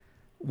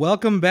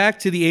Welcome back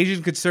to the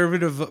Asian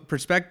Conservative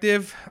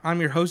Perspective.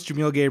 I'm your host,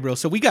 Jamil Gabriel.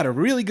 So we got a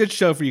really good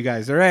show for you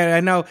guys, all right?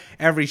 I know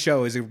every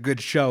show is a good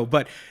show,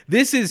 but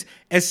this is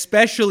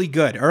especially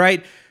good, all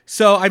right?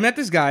 So I met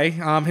this guy.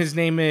 His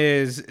name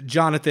is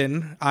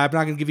Jonathan. I'm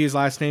not going to give you his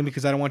last name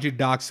because I don't want you to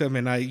dox him,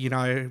 and I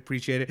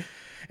appreciate it.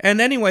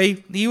 And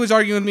anyway, he was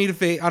arguing with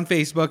me on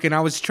Facebook, and I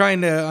was trying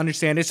to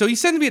understand it. So he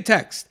sent me a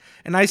text,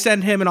 and I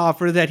sent him an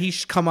offer that he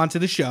should come onto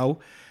the show,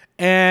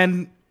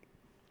 and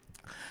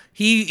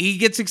He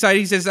gets excited.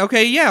 He says,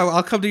 okay, yeah,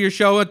 I'll come to your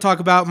show and talk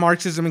about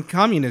Marxism and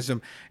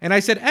communism. And I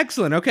said,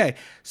 excellent, okay.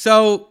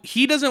 So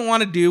he doesn't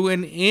want to do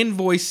an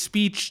invoice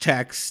speech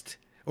text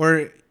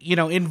or,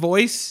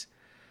 invoice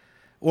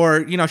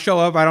or, show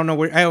up. I don't know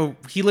where.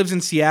 He lives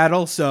in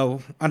Seattle,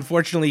 so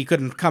unfortunately he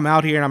couldn't come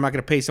out here, and I'm not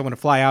going to pay someone to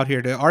fly out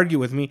here to argue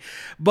with me.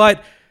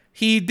 But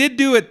he did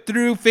do it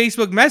through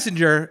Facebook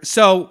Messenger.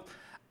 So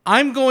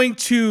I'm going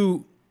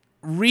to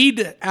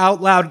read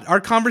out loud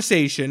our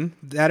conversation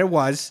that it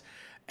was.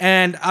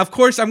 And, of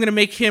course, I'm going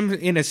to make him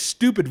in a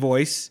stupid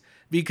voice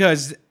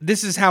because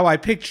this is how I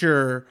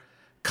picture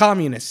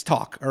communists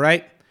talk, all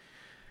right?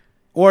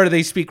 Or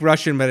they speak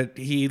Russian, but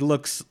he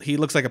looks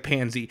like a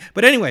pansy.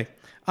 But anyway,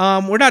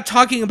 we're not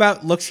talking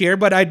about looks here,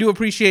 but I do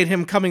appreciate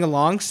him coming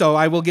along, so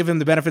I will give him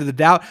the benefit of the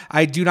doubt.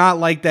 I do not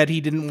like that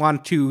he didn't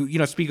want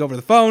to, speak over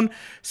the phone,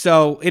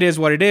 so it is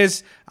what it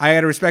is. I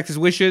got to respect his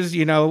wishes,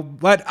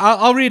 but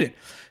I'll read it.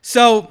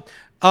 So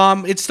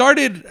it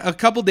started a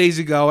couple days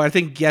ago, I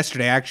think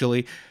yesterday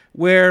actually,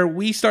 where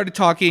we started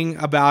talking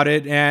about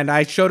it, and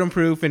I showed him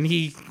proof, and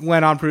he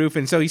went on proof,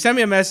 and so he sent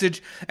me a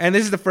message, and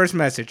this is the first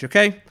message,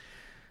 okay?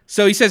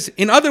 So he says,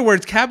 in other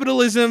words,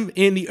 capitalism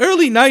in the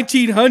early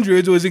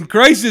 1900s was in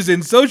crisis,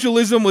 and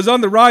socialism was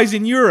on the rise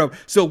in Europe.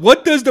 So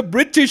what does the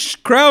British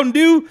Crown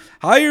do?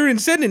 Hire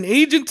and send an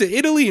agent to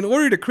Italy in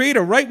order to create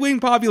a right-wing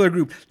popular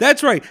group.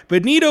 That's right,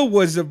 Benito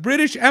was a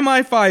British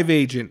MI5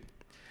 agent.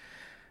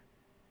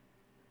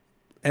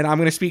 And I'm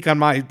going to speak on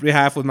my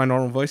behalf with my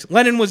normal voice.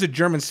 Lenin was a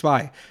German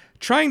spy.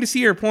 Trying to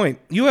see your point,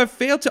 you have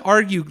failed to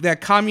argue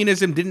that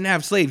communism didn't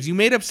have slaves. You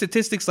made up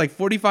statistics like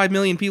 45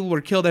 million people were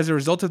killed as a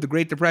result of the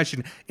Great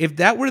Depression. If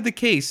that were the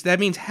case, that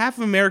means half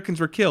of Americans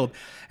were killed,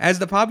 as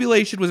the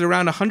population was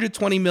around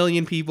 120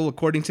 million people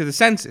according to the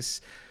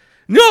census.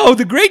 No,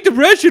 the Great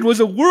Depression was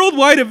a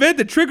worldwide event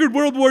that triggered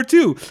World War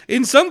II.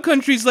 In some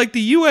countries like the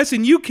US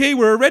and UK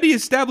were already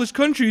established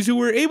countries who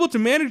were able to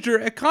manage their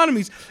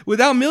economies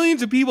without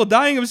millions of people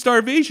dying of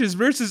starvation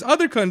versus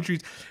other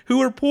countries who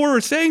were poor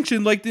or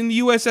sanctioned like in the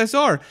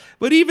USSR.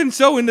 But even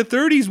so, in the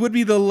 30s would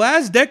be the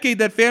last decade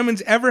that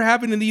famines ever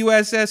happened in the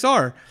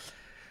USSR.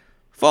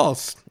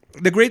 False.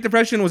 The Great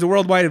Depression was a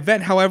worldwide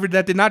event, however,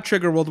 that did not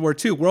trigger World War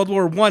II. World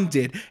War I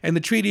did, and the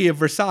Treaty of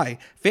Versailles.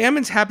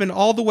 Famines happened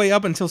all the way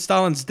up until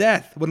Stalin's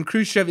death, when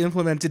Khrushchev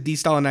implemented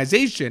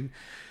de-Stalinization.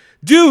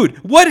 Dude,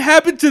 what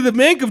happened to the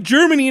Bank of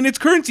Germany and its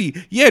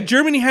currency? Yeah,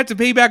 Germany had to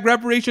pay back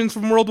reparations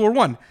from World War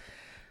I.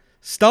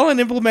 Stalin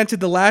implemented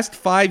the last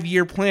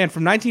 5-year plan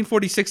from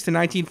 1946 to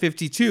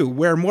 1952,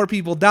 where more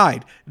people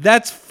died.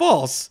 That's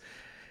false.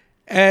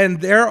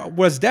 And there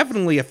was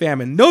definitely a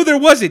famine. No, there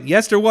wasn't.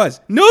 Yes, there was.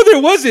 No,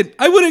 there wasn't.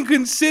 I wouldn't have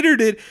considered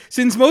it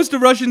since most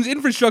of Russia's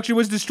infrastructure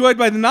was destroyed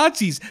by the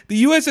Nazis.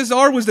 The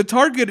USSR was the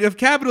target of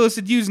capitalists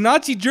that used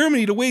Nazi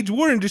Germany to wage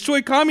war and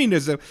destroy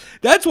communism.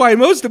 That's why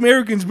most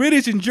Americans,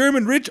 British, and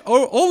German rich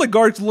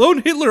oligarchs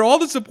loaned Hitler all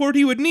the support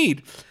he would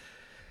need.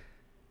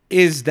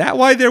 Is that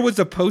why there was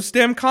a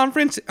Potsdam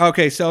conference?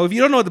 Okay, so if you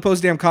don't know what the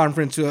Potsdam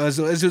conference was,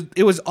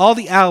 it was all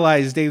the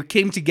allies. They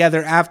came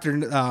together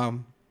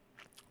after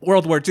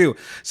World War II.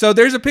 So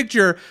there's a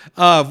picture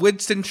of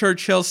Winston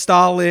Churchill,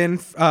 Stalin,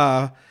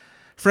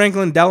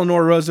 Franklin Delano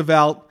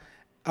Roosevelt,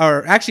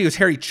 or actually it was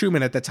Harry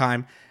Truman at the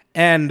time,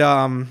 and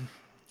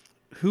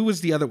who was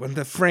the other one?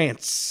 The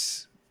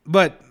France.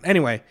 But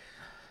anyway,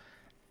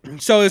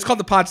 so it's called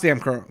the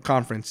Potsdam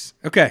Conference.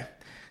 Okay,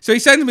 so he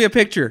sends me a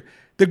picture.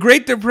 The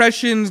Great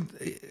Depression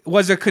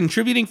was a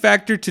contributing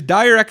factor to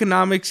dire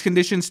economics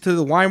conditions to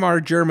the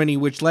Weimar Germany,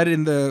 which led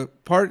in the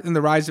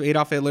rise of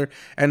Adolf Hitler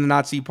and the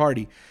Nazi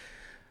Party.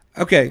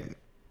 Okay,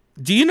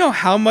 do you know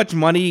how much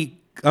money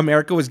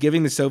America was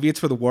giving the Soviets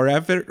for the war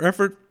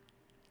effort?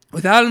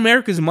 Without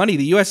America's money,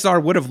 the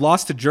USSR would have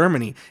lost to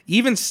Germany.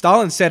 Even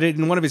Stalin said it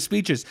in one of his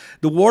speeches.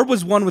 The war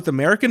was won with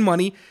American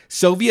money,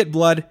 Soviet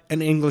blood,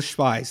 and English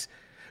spies.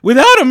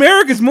 Without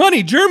America's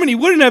money, Germany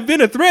wouldn't have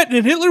been a threat,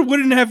 and Hitler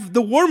wouldn't have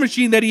the war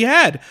machine that he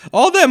had.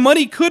 All that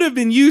money could have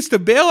been used to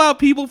bail out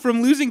people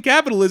from losing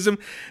capitalism,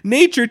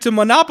 nature to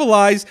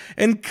monopolize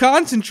and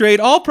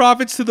concentrate all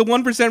profits to the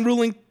 1%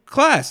 ruling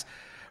class.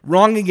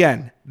 Wrong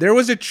again. There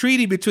was a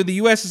treaty between the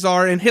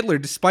USSR and Hitler,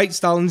 despite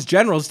Stalin's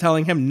generals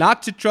telling him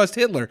not to trust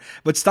Hitler.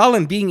 But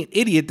Stalin, being an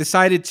idiot,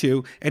 decided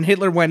to, and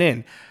Hitler went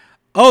in.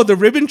 Oh, the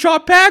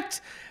Ribbentrop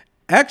Pact?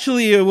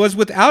 Actually, it was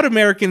without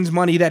Americans'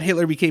 money that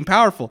Hitler became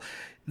powerful.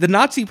 The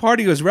Nazi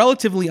Party was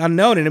relatively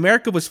unknown, and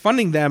America was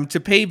funding them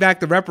to pay back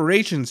the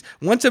reparations.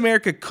 Once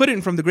America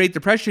couldn't from the Great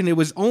Depression, it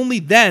was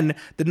only then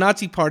the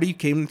Nazi Party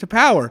came into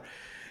power.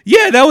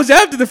 Yeah, that was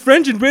after the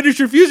French and British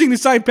refusing to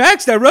sign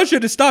pacts that Russia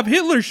to stop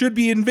Hitler should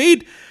be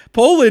invade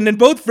Poland, and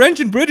both French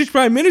and British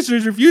prime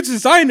ministers refused to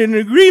sign an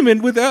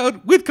agreement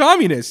with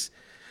communists.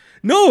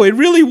 No, it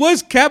really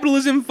was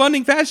capitalism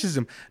funding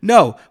fascism.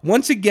 No,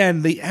 once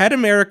again, had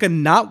America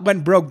not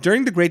went broke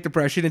during the Great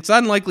Depression, it's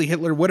unlikely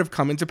Hitler would have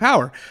come into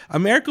power.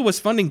 America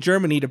was funding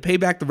Germany to pay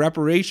back the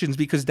reparations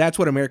because that's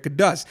what America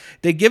does.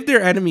 They give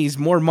their enemies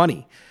more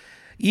money.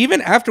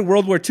 Even after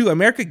World War II,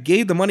 America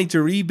gave the money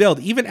to rebuild.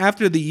 Even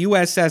after the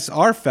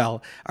USSR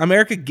fell,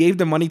 America gave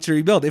the money to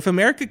rebuild. If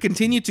America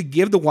continued to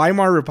give the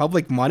Weimar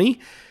Republic money,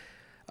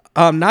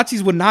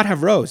 Nazis would not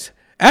have rose.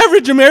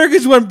 Average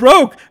Americans went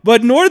broke,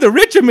 but nor the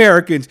rich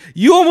Americans.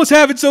 You almost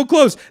have it so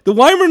close. The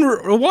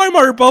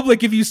Weimar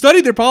Republic, if you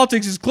study their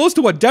politics, is close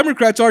to what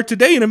Democrats are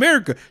today in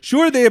America.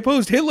 Sure, they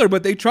opposed Hitler,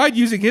 but they tried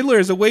using Hitler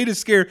as a way to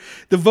scare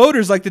the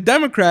voters like the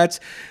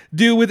Democrats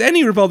do with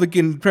any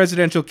Republican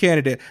presidential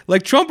candidate,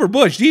 like Trump or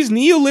Bush. These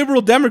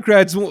neoliberal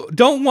Democrats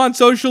don't want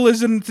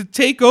socialism to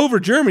take over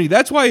Germany.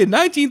 That's why in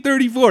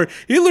 1934,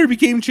 Hitler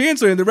became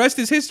chancellor, and the rest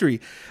is history.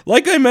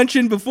 Like I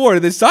mentioned before,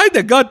 the side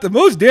that got the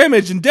most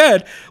damage and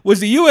dead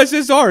was the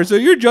USSR, so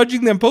you're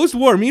judging them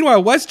post-war.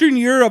 Meanwhile, Western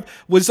Europe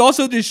was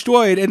also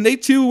destroyed, and they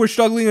too were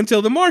struggling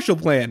until the Marshall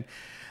Plan.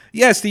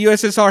 Yes, the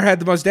USSR had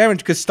the most damage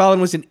because Stalin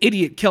was an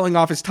idiot killing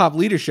off his top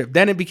leadership.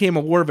 Then it became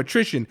a war of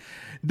attrition.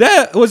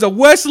 That was a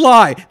West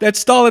lie that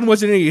Stalin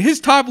was an idiot. His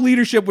top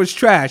leadership was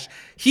trash.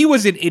 He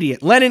was an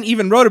idiot. Lenin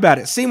even wrote about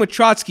it. Same with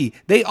Trotsky.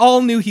 They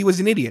all knew he was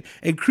an idiot.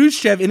 And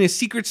Khrushchev, in his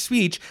secret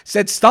speech,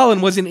 said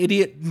Stalin was an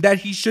idiot, that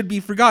he should be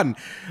forgotten.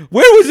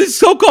 Where was this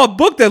so-called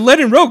book that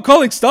Lenin wrote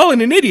calling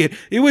Stalin an idiot?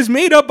 It was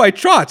made up by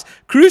Trots.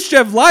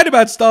 Khrushchev lied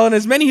about Stalin,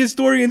 as many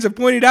historians have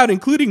pointed out,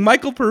 including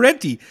Michael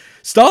Parenti.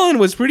 Stalin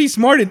was pretty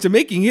smart into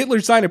making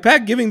Hitler sign a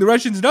pact giving the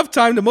Russians enough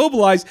time to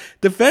mobilize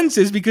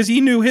defenses because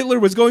he knew Hitler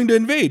was going to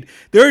invade.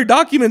 There are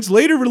documents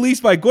later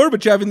released by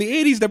Gorbachev in the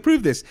 80s that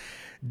prove this.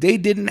 They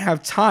didn't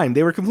have time.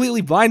 They were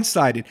completely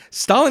blindsided.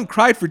 Stalin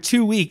cried for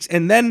 2 weeks,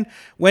 and then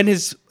when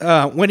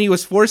he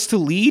was forced to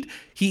lead,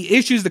 he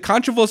issues the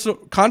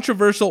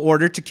controversial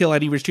order to kill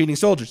any retreating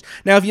soldiers.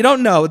 Now, if you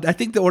don't know, I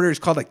think the order is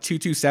called like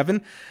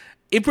 227.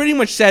 It pretty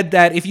much said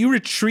that if you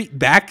retreat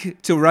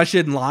back to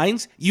Russian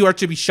lines, you are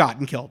to be shot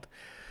and killed.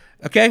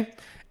 Okay?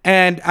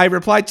 And I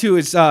replied to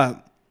his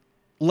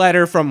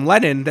letter from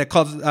Lenin that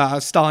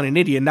called Stalin an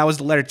idiot, and that was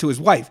the letter to his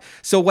wife.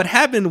 So what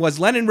happened was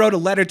Lenin wrote a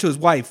letter to his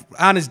wife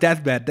on his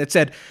deathbed that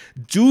said,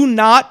 do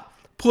not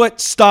put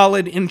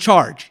Stalin in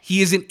charge.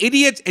 He is an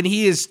idiot, and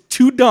he is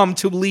too dumb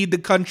to lead the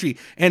country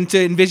and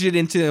to envision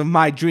into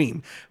my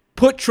dream.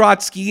 Put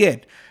Trotsky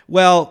in.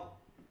 Well,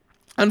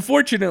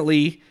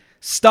 unfortunately,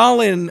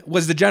 Stalin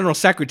was the general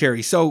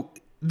secretary. So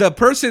the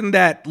person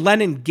that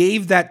Lenin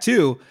gave that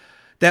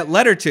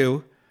letter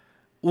to,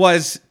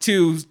 was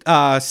to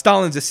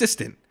Stalin's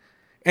assistant.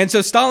 And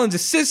so Stalin's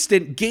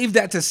assistant gave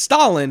that to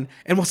Stalin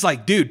and was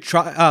like, dude,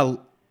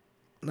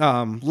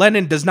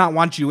 Lenin does not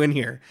want you in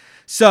here.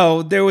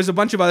 So there was a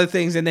bunch of other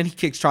things, and then he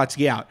kicks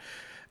Trotsky out.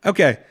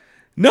 Okay.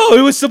 No,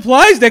 it was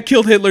supplies that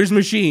killed Hitler's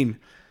machine.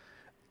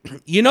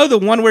 You know the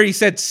one where he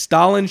said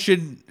Stalin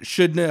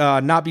should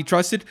not be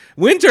trusted?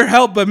 Winter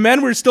helped, but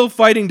men were still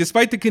fighting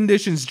despite the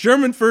conditions.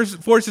 German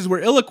forces were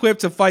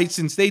ill-equipped to fight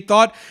since they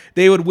thought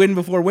they would win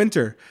before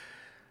winter.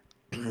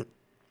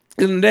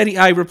 And then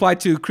I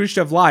replied to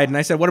Khrushchev lied, and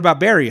I said, what about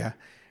Beria?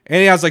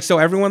 And I was like, so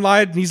everyone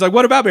lied? And he's like,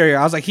 what about Beria?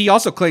 I was like, he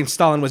also claimed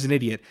Stalin was an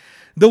idiot.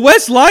 The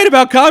West lied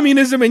about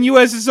communism and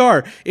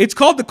USSR. It's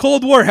called the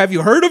Cold War. Have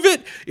you heard of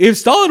it? If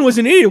Stalin was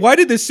an idiot, why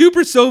did the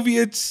super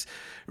Soviets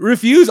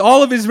refuse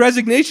all of his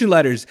resignation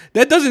letters?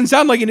 That doesn't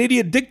sound like an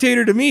idiot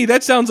dictator to me.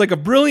 That sounds like a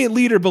brilliant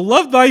leader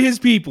beloved by his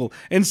people.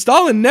 And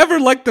Stalin never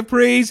liked the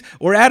praise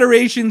or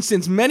adoration,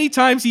 since many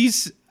times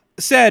he's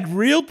said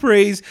real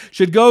praise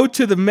should go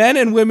to the men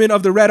and women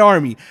of the Red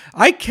Army.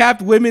 I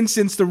capped women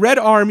since the Red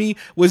Army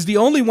was the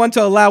only one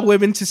to allow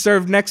women to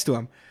serve next to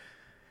him,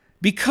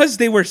 because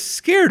they were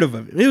scared of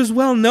him. It was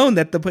well known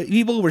that the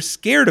people were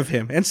scared of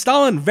him, and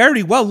Stalin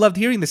very well loved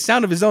hearing the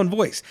sound of his own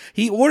voice.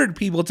 He ordered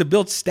people to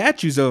build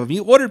statues of him. He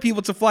ordered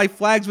people to fly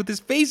flags with his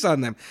face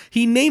on them.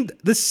 He named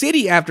the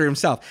city after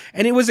himself,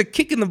 and it was a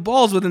kick in the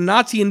balls when the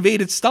Nazi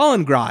invaded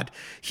Stalingrad.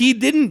 He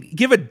didn't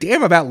give a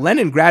damn about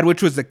Leningrad,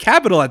 which was the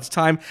capital at the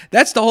time.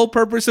 That's the whole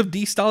purpose of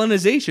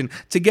de-Stalinization,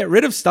 to get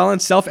rid of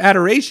Stalin's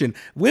self-adoration.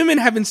 Women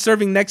have been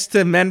serving next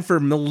to men for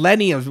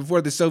millennia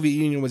before the Soviet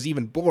Union was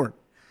even born.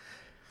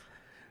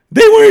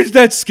 They weren't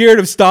that scared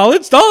of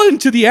Stalin. Stalin,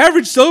 to the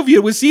average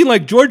Soviet, was seen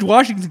like George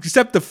Washington,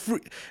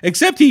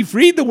 except he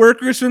freed the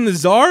workers from the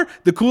Tsar,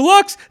 the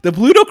kulaks, the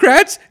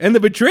plutocrats, and the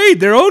betrayed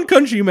their own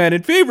countrymen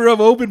in favor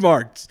of open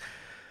markets.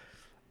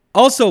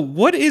 Also,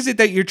 what is it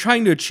that you're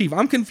trying to achieve?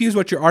 I'm confused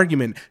what your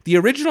argument. The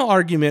original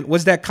argument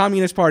was that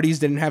communist parties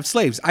didn't have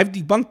slaves. I've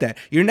debunked that.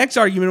 Your next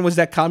argument was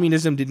that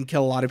communism didn't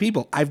kill a lot of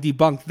people. I've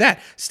debunked that.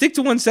 Stick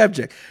to one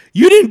subject.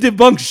 You didn't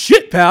debunk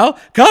shit, pal.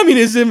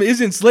 Communism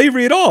isn't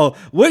slavery at all.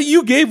 What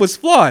you gave was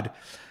flawed.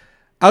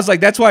 I was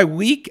like, that's why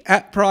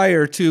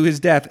prior to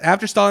his death,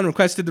 after Stalin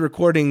requested the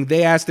recording,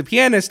 they asked the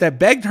pianist that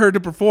begged her to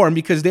perform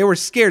because they were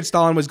scared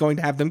Stalin was going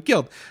to have them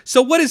killed.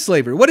 So what is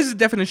slavery? What is the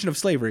definition of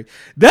slavery?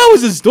 That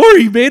was a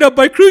story made up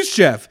by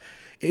Khrushchev.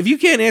 If you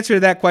can't answer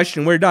that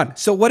question, we're done.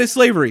 So what is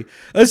slavery?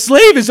 A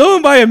slave is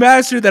owned by a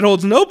master that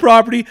holds no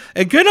property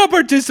and cannot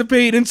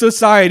participate in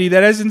society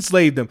that has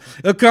enslaved them.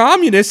 A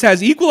communist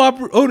has equal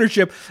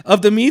ownership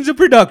of the means of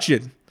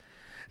production.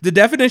 The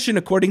definition,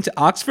 according to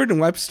Oxford and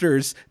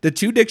Webster's, the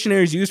two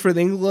dictionaries used for the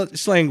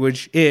English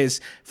language,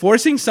 is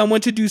forcing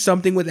someone to do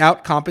something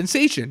without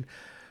compensation.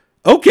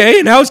 Okay,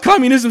 and how is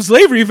communism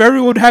slavery if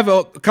everyone would have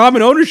a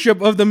common ownership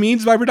of the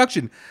means by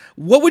production?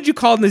 What would you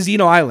call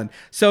Nazino Island?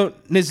 So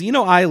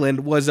Nazino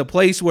Island was a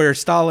place where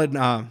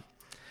Stalin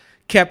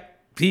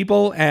kept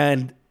people,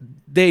 and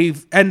they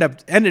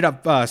ended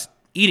up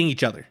eating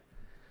each other.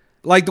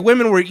 Like, the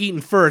women were eaten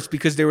first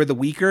because they were the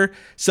weaker.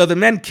 So the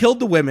men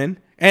killed the women,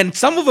 and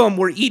some of them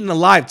were eaten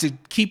alive to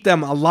keep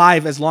them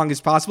alive as long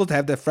as possible to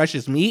have the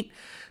freshest meat.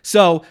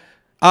 So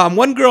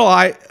one girl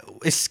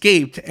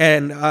escaped,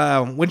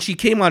 and when she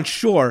came on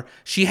shore,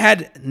 she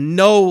had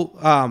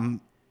no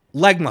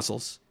leg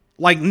muscles,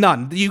 like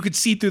none. You could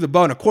see through the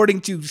bone,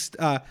 according to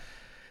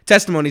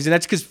testimonies, and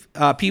that's because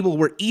people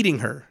were eating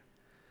her.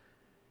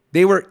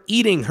 They were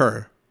eating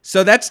her.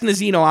 So that's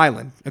Nazino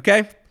Island,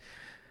 okay?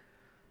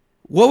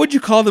 What would you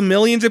call the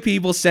millions of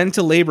people sent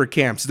to labor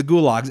camps, the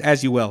gulags,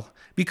 as you will?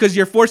 Because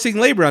you're forcing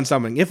labor on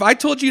something. If I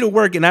told you to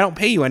work and I don't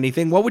pay you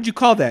anything, what would you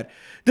call that?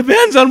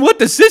 Depends on what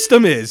the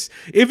system is.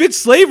 If it's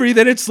slavery,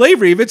 then it's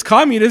slavery. If it's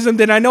communism,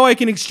 then I know I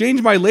can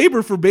exchange my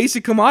labor for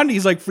basic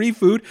commodities like free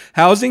food,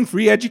 housing,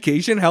 free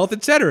education, health,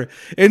 etc.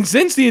 And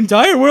since the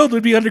entire world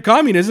would be under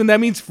communism, that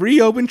means free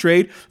open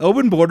trade,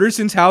 open borders,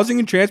 since housing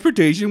and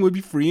transportation would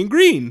be free and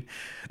green.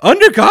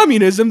 Under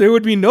communism, there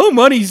would be no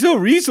money, so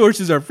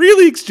resources are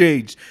freely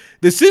exchanged.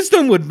 The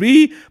system would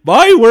be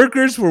by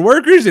workers for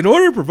workers in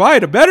order to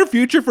provide a better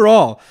future for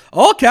all.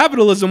 All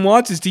capitalism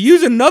wants is to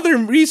use another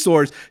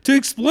resource to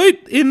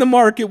exploit in the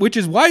market, which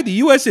is why the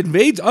U.S.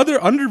 invades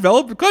other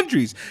undeveloped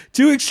countries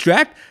to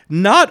extract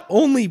not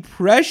only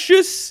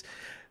precious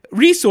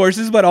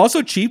resources, but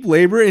also cheap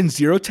labor and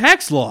zero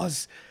tax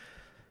laws.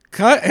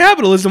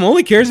 Capitalism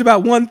only cares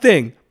about one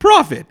thing: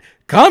 profit.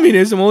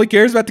 Communism only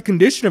cares about the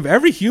condition of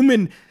every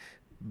human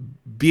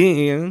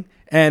being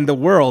and the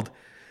world.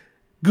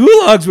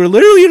 Gulags were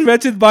literally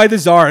invented by the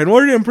Tsar in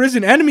order to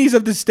imprison enemies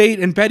of the state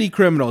and petty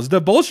criminals.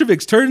 The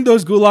Bolsheviks turned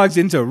those gulags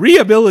into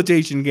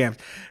rehabilitation camps.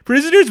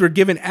 Prisoners were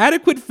given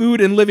adequate food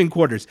and living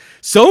quarters.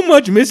 So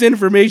much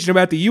misinformation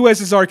about the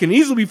USSR can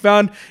easily be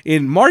found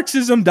in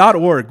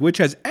Marxism.org, which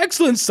has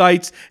excellent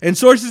sites and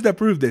sources that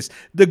prove this.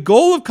 The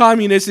goal of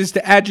communists is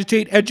to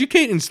agitate,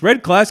 educate, and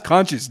spread class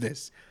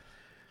consciousness.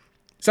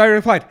 So I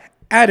replied,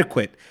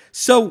 adequate.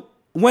 So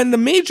when the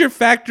major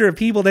factor of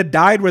people that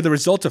died were the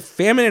result of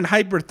famine and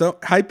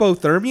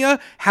hypothermia,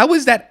 how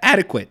is that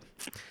adequate?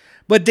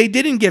 But they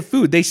didn't get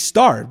food. They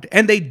starved,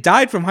 and they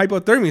died from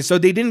hypothermia, so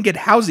they didn't get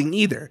housing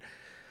either.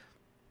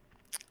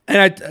 And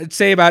I'd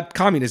say about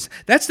communism,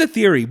 that's the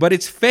theory, but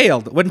it's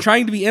failed when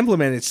trying to be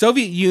implemented.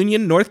 Soviet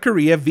Union, North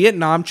Korea,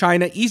 Vietnam,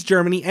 China, East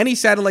Germany, any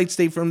satellite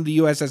state from the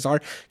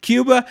USSR,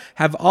 Cuba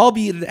have all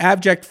been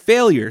abject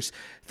failures.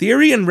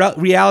 Theory and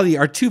reality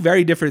are two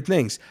very different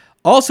things.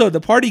 Also, the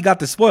party got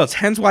the spoils,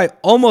 hence why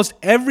almost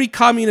every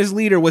communist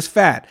leader was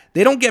fat.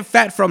 They don't get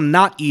fat from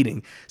not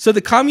eating. So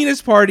the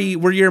Communist Party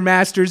were your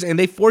masters, and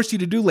they forced you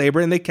to do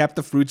labor, and they kept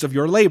the fruits of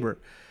your labor.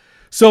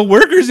 So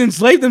workers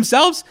enslaved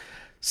themselves?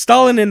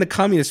 Stalin and the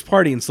Communist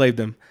Party enslaved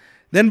them.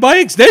 Then by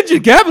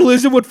extension,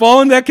 capitalism would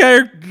fall in that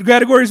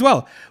category as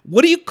well.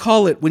 What do you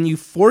call it when you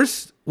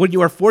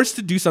are forced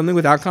to do something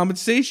without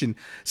compensation?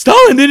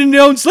 Stalin didn't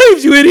own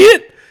slaves, you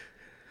idiot!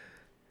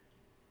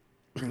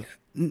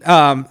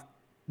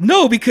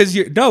 No, because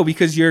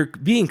you're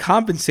being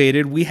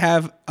compensated. We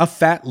have a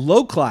fat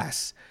low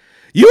class.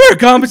 You are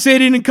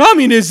compensated in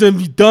communism,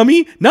 you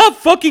dummy. Not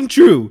fucking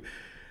true.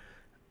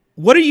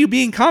 What are you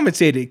being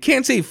compensated?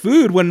 Can't say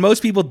food when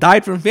most people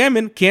died from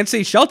famine. Can't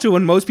say shelter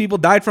when most people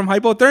died from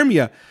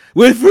hypothermia.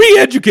 With free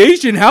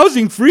education,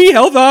 housing, free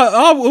health,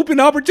 open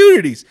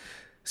opportunities.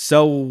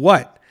 So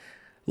what?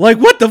 Like,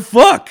 what the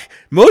fuck?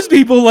 Most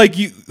people like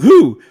you.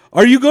 Who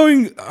are you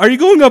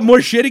going up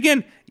more shit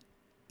again?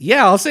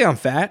 Yeah, I'll say I'm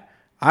fat.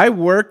 I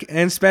work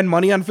and spend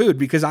money on food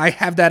because I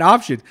have that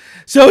option.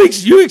 So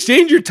you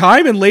exchange your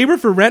time and labor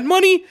for rent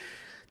money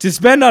to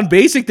spend on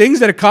basic things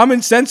that a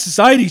common sense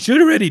society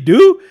should already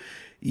do?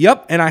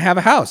 Yep, and I have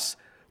a house.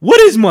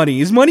 What is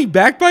money? Is money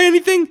backed by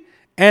anything?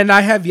 And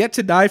I have yet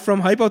to die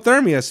from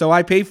hypothermia, so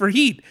I pay for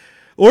heat.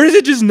 Or is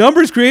it just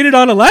numbers created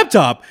on a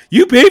laptop?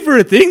 You pay for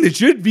a thing that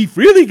should be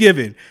freely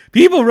given.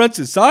 People run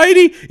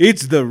society.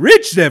 It's the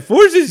rich that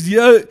forces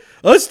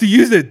us to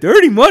use their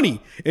dirty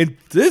money and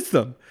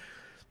system.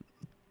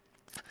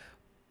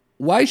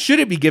 Why should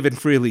it be given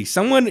freely?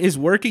 Someone is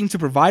working to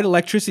provide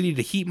electricity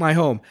to heat my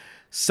home.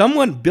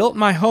 Someone built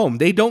my home.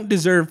 They don't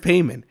deserve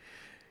payment.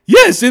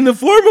 Yes, in the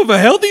form of a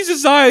healthy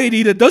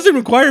society that doesn't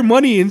require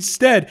money,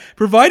 instead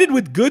provided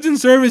with goods and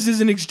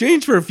services in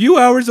exchange for a few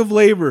hours of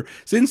labor,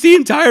 since the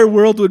entire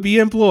world would be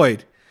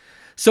employed.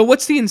 So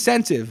what's the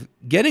incentive?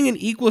 Getting an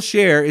equal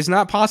share is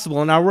not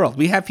possible in our world.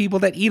 We have people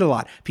that eat a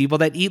lot, people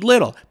that eat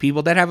little,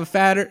 people that have a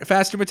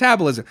faster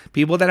metabolism,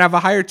 people that have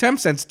a higher temp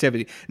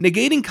sensitivity.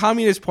 Negating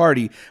Communist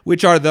Party,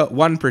 which are the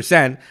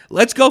 1%,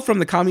 let's go from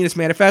the Communist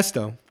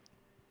Manifesto.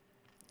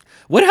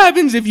 What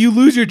happens if you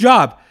lose your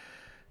job?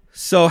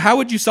 So how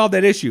would you solve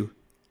that issue?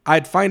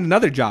 I'd find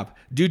another job.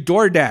 Do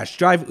DoorDash,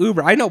 drive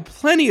Uber. I know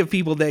plenty of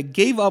people that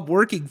gave up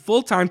working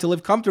full-time to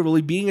live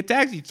comfortably being a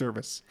taxi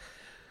service.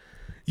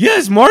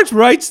 Yes, Marx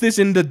writes this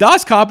in the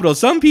Das Kapital.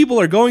 Some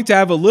people are going to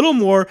have a little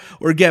more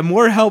or get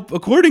more help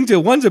according to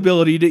one's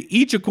ability, to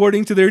each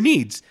according to their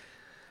needs.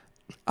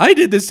 I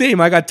did the same.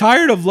 I got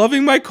tired of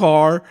loving my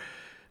car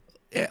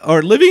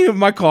or living in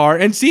my car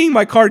and seeing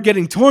my car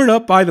getting torn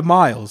up by the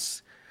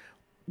miles.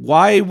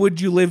 Why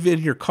would you live in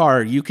your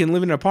car? You can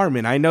live in an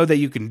apartment. I know that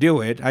you can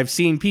do it. I've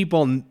seen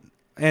people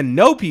and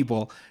know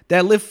people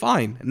that live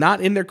fine, not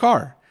in their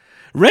car.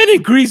 Rent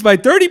increased by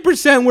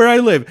 30% where I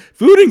live.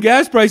 Food and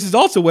gas prices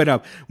also went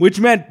up, which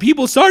meant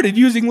people started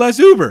using less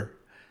Uber.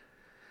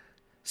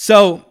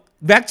 So,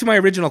 back to my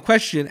original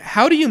question,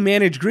 how do you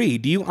manage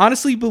greed? Do you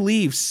honestly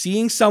believe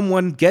seeing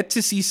someone get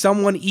to see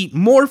someone eat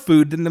more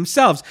food than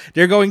themselves,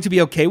 they're going to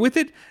be okay with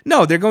it?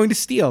 No, they're going to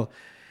steal.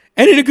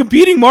 And in a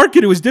competing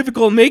market, it was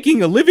difficult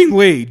making a living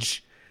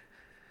wage.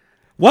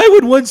 Why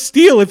would one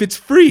steal if it's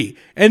free?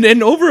 And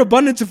an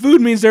overabundance of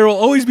food means there will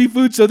always be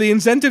food, so the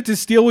incentive to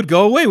steal would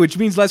go away, which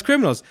means less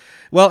criminals.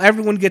 Well,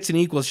 everyone gets an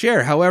equal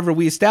share. However,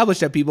 we established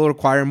that people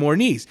require more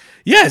needs.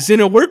 Yes, in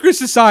a worker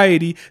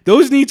society,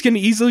 those needs can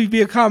easily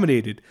be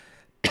accommodated.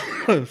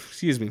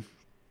 Excuse me.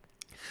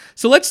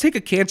 So let's take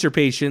a cancer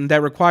patient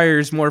that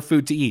requires more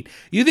food to eat.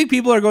 You think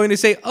people are going to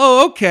say,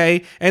 oh,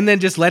 okay, and then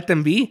just let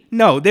them be?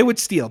 No, they would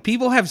steal.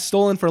 People have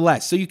stolen for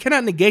less, so you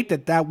cannot negate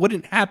that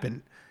wouldn't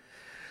happen.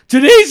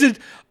 Today's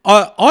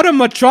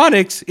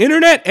automatronics,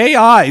 internet,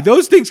 AI,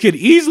 those things can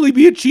easily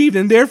be achieved,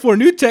 and therefore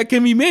new tech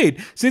can be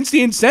made, since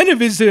the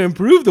incentive is to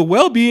improve the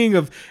well-being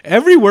of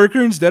every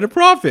worker instead of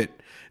profit.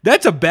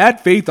 That's a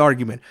bad faith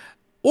argument.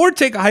 Or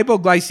take a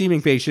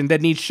hypoglycemic patient that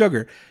needs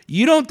sugar.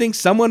 You don't think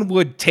someone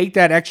would take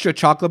that extra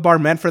chocolate bar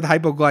meant for the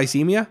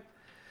hypoglycemia?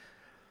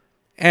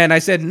 And I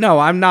said,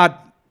 no,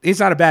 it's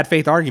not a bad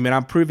faith argument.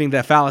 I'm proving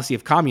the fallacy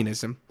of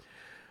communism.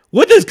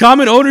 What does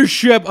common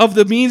ownership of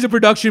the means of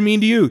production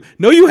mean to you?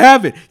 No, you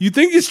haven't. You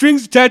think the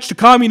strings attached to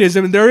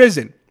communism, and there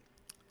isn't.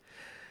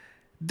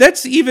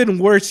 That's even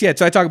worse yet.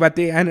 So I talk about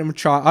the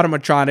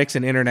automatronics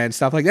and internet and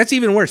stuff like that's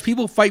even worse.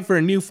 People fight for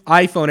a new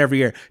iPhone every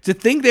year. To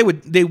think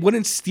they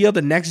wouldn't steal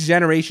the next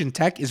generation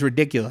tech is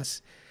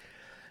ridiculous.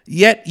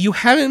 Yet you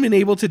haven't been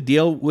able to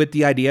deal with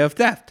the idea of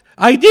theft.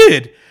 I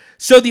did.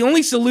 So the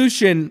only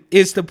solution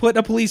is to put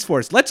a police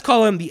force. Let's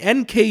call him the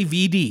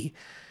NKVD.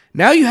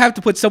 Now you have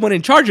to put someone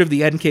in charge of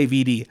the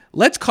NKVD.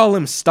 Let's call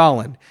him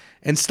Stalin.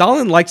 And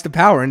Stalin likes the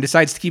power and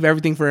decides to keep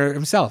everything for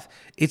himself.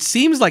 It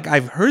seems like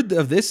I've heard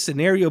of this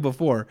scenario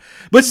before.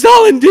 But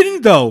Stalin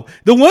didn't, though.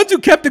 The ones who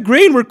kept the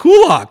grain were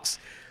kulaks.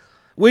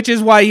 Which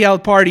is why he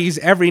held parties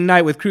every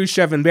night with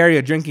Khrushchev and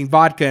Beria drinking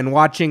vodka and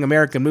watching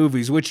American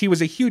movies, which he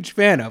was a huge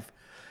fan of.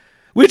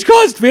 Which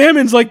caused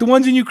famines like the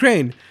ones in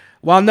Ukraine,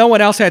 while no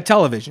one else had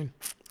television.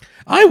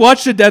 I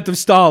watched The Death of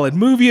Stalin,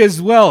 movie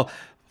as well.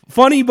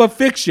 Funny but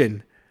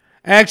fiction.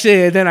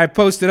 Actually, then I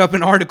posted up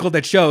an article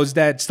that shows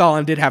that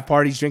Stalin did have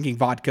parties drinking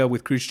vodka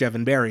with Khrushchev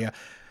and Beria.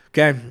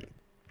 Okay?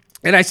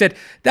 And I said,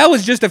 that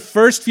was just the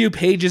first few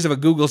pages of a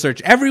Google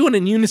search. Everyone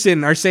in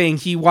unison are saying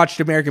he watched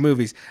American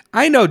movies.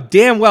 I know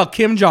damn well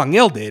Kim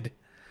Jong-il did.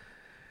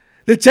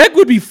 The tech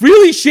would be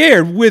freely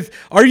shared with,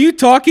 are you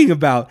talking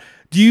about?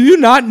 Do you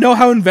not know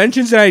how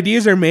inventions and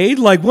ideas are made?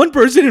 Like one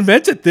person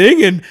invents a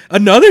thing and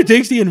another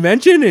takes the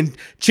invention and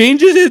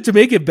changes it to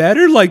make it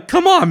better? Like,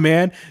 come on,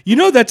 man. You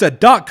know that's a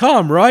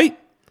 .com, right?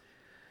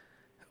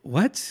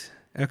 What?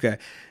 Okay.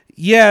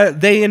 Yeah,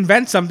 they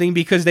invent something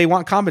because they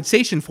want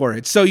compensation for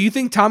it. So you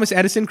think Thomas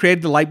Edison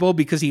created the light bulb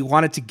because he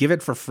wanted to give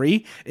it for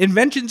free?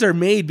 Inventions are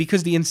made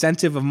because the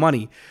incentive of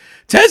money.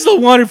 Tesla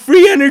wanted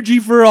free energy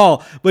for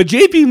all, but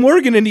JP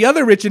Morgan and the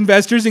other rich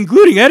investors,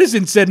 including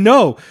Edison, said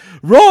no.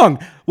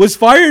 Wrong. Was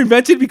fire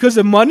invented because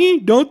of money?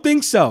 Don't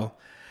think so.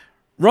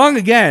 Wrong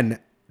again.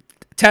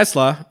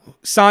 Tesla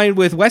signed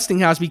with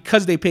Westinghouse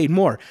because they paid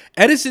more.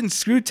 Edison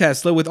screwed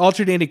Tesla with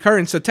alternating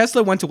current, so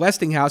Tesla went to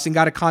Westinghouse and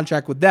got a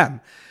contract with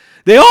them.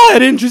 They all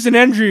had interest in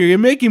energy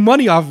and making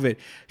money off of it.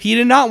 He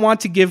did not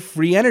want to give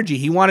free energy.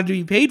 He wanted to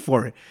be paid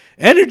for it.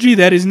 Energy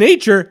that is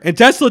nature, and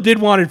Tesla did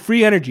wanted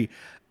free energy.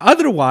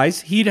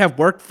 Otherwise, he'd have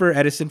worked for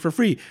Edison for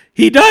free.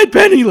 He died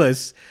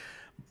penniless.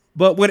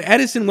 But when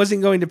Edison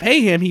wasn't going to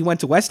pay him, he went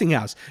to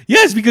Westinghouse.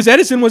 Yes, because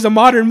Edison was a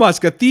modern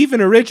Musk, a thief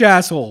and a rich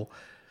asshole.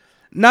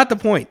 Not the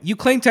point. You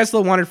claim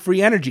Tesla wanted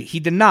free energy. He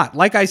did not.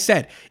 Like I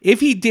said, if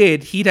he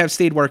did, he'd have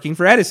stayed working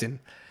for Edison.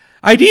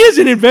 Ideas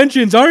and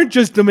inventions aren't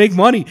just to make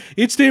money.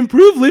 It's to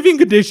improve living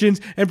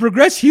conditions and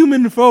progress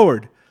human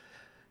forward.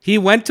 He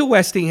went to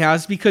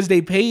Westinghouse because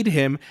they paid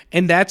him,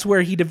 and that's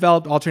where he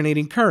developed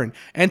alternating current.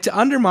 And to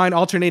undermine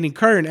alternating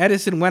current,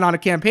 Edison went on a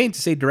campaign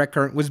to say direct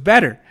current was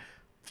better.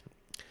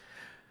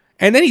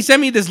 And then he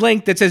sent me this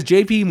link that says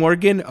JP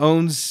Morgan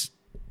owns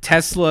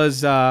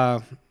Tesla's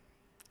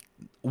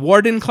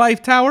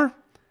Wardenclyffe Tower.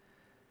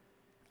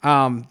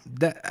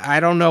 I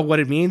don't know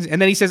what it means.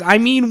 And then he says, I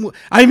mean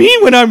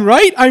when I'm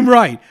right, I'm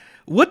right.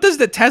 What does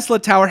the Tesla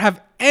Tower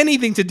have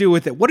anything to do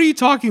with it? What are you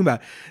talking about?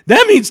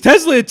 That means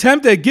Tesla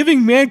attempted at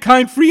giving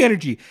mankind free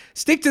energy.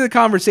 Stick to the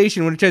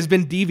conversation, which has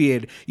been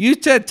deviated. You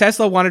said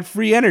Tesla wanted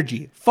free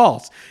energy.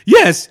 False.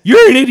 Yes,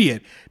 you're an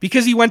idiot.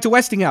 Because he went to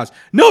Westinghouse.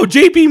 No,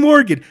 JP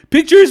Morgan.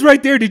 Picture is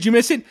right there. Did you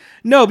miss it?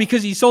 No,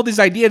 because he sold his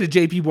idea to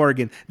JP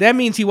Morgan. That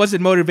means he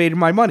wasn't motivated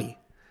by money.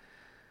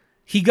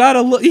 He got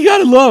a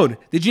loan.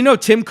 Did you know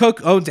Tim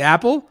Cook owns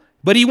Apple?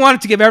 But he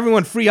wanted to give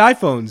everyone free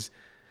iPhones.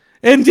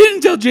 And didn't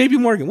tell JP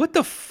Morgan. What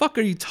the fuck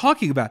are you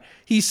talking about?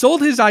 He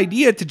sold his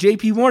idea to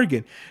JP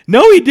Morgan.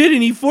 No, he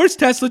didn't. He forced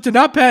Tesla to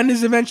not patent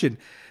his invention.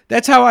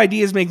 That's how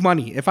ideas make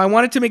money. If I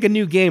wanted to make a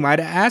new game, I'd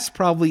ask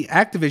probably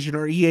Activision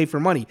or EA for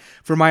money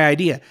for my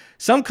idea.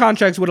 Some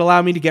contracts would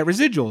allow me to get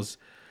residuals.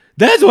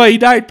 That's why he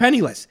died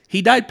penniless.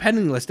 He died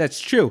penniless.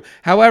 That's true.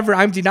 However,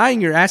 I'm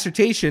denying your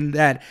assertion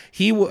that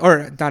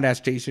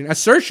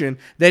assertion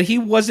that he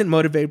wasn't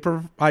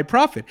motivated by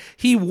profit.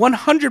 He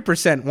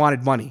 100%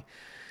 wanted money.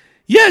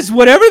 Yes,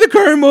 whatever the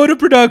current mode of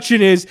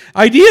production is,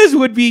 ideas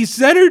would be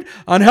centered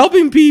on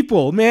helping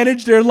people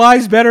manage their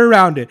lives better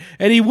around it.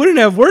 And he wouldn't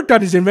have worked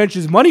on his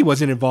inventions if money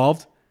wasn't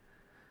involved.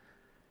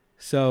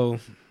 So,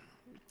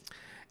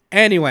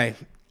 anyway,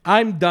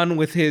 I'm done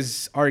with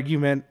his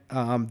argument.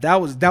 That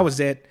was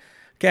it.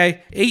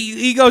 Okay,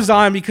 he goes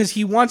on because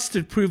he wants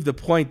to prove the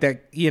point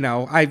that,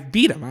 I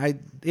beat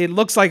him. It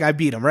looks like I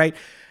beat him, right?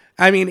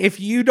 I mean, if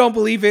you don't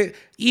believe it,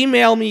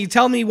 email me,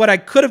 tell me what I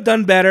could have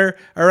done better,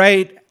 all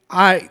right?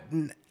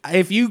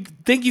 If you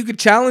think you could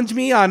challenge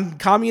me on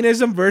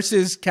communism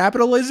versus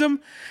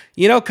capitalism,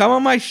 come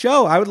on my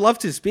show. I would love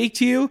to speak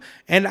to you,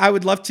 and I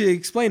would love to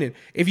explain it.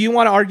 If you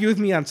want to argue with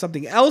me on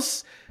something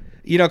else,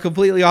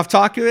 completely off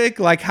topic,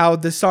 like how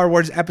the Star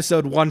Wars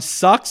Episode 1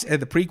 sucks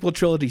and the prequel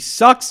trilogy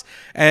sucks,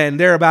 and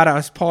they're about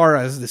as par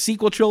as the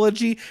sequel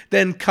trilogy,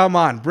 then come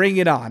on, bring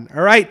it on,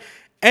 all right?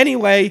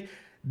 Anyway,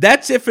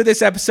 that's it for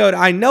this episode.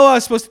 I know I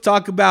was supposed to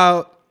talk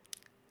about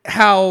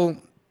how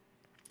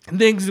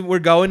things were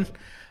going.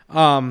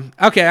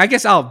 Okay, I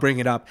guess I'll bring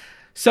it up.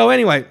 So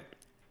anyway,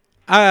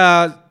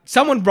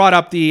 someone brought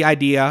up the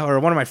idea, or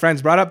one of my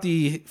friends brought up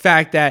the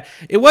fact that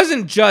it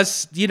wasn't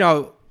just,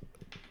 it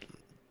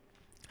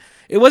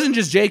wasn't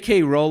just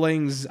J.K.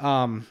 Rowling's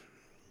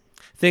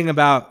thing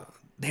about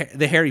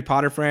the Harry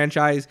Potter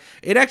franchise.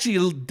 It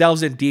actually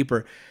delves in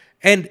deeper.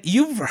 And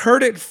you've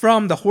heard it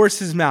from the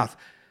horse's mouth.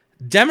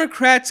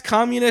 Democrats,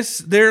 communists,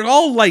 they're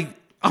all like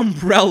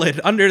umbrellaed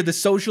under the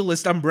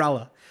socialist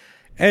umbrella.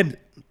 And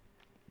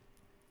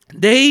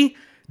they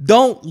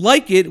don't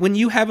like it when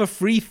you have a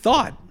free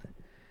thought.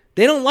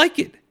 They don't like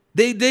it.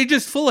 They're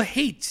just full of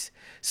hate.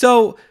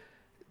 So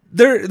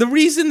the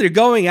reason they're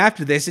going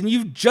after this, and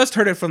you've just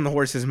heard it from the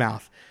horse's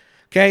mouth.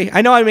 Okay?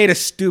 I know I made a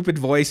stupid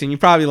voice, and you're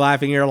probably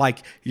laughing. You're like,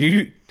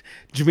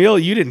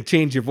 Jamil, you didn't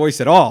change your voice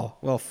at all.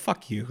 Well,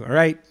 fuck you, all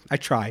right? I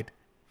tried.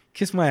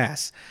 Kiss my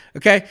ass.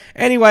 Okay?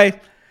 Anyway,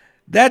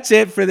 that's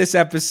it for this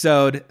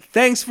episode.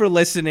 Thanks for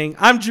listening.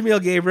 I'm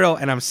Jamil Gabriel,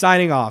 and I'm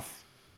signing off.